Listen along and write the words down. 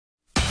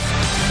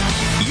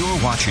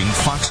watching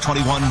Fox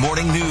 21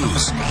 Morning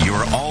News,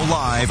 your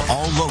all-live,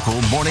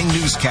 all-local morning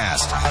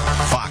newscast.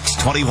 Fox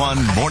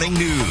 21 Morning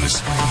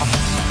News.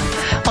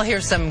 Well,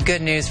 here's some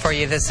good news for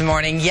you this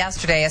morning.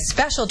 Yesterday, a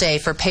special day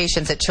for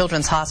patients at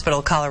Children's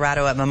Hospital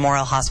Colorado at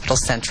Memorial Hospital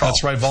Central.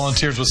 That's right.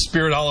 Volunteers with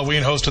Spirit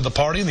Halloween hosted the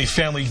party in the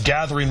family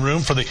gathering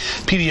room for the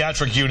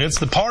pediatric units.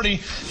 The party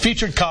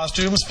featured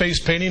costumes,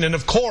 face painting, and,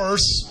 of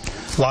course,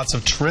 lots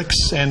of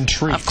tricks and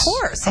treats. Of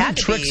course. How many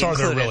tricks are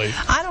there, really?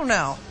 I don't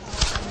know.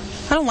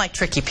 I don't like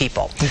tricky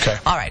people. Okay.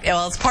 All right.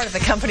 Well, it's part of the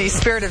company's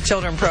Spirit of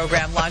Children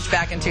program launched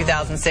back in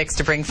 2006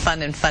 to bring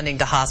fun and funding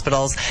to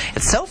hospitals.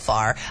 It's so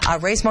far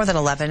raised more than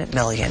 $11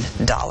 million.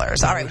 All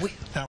right.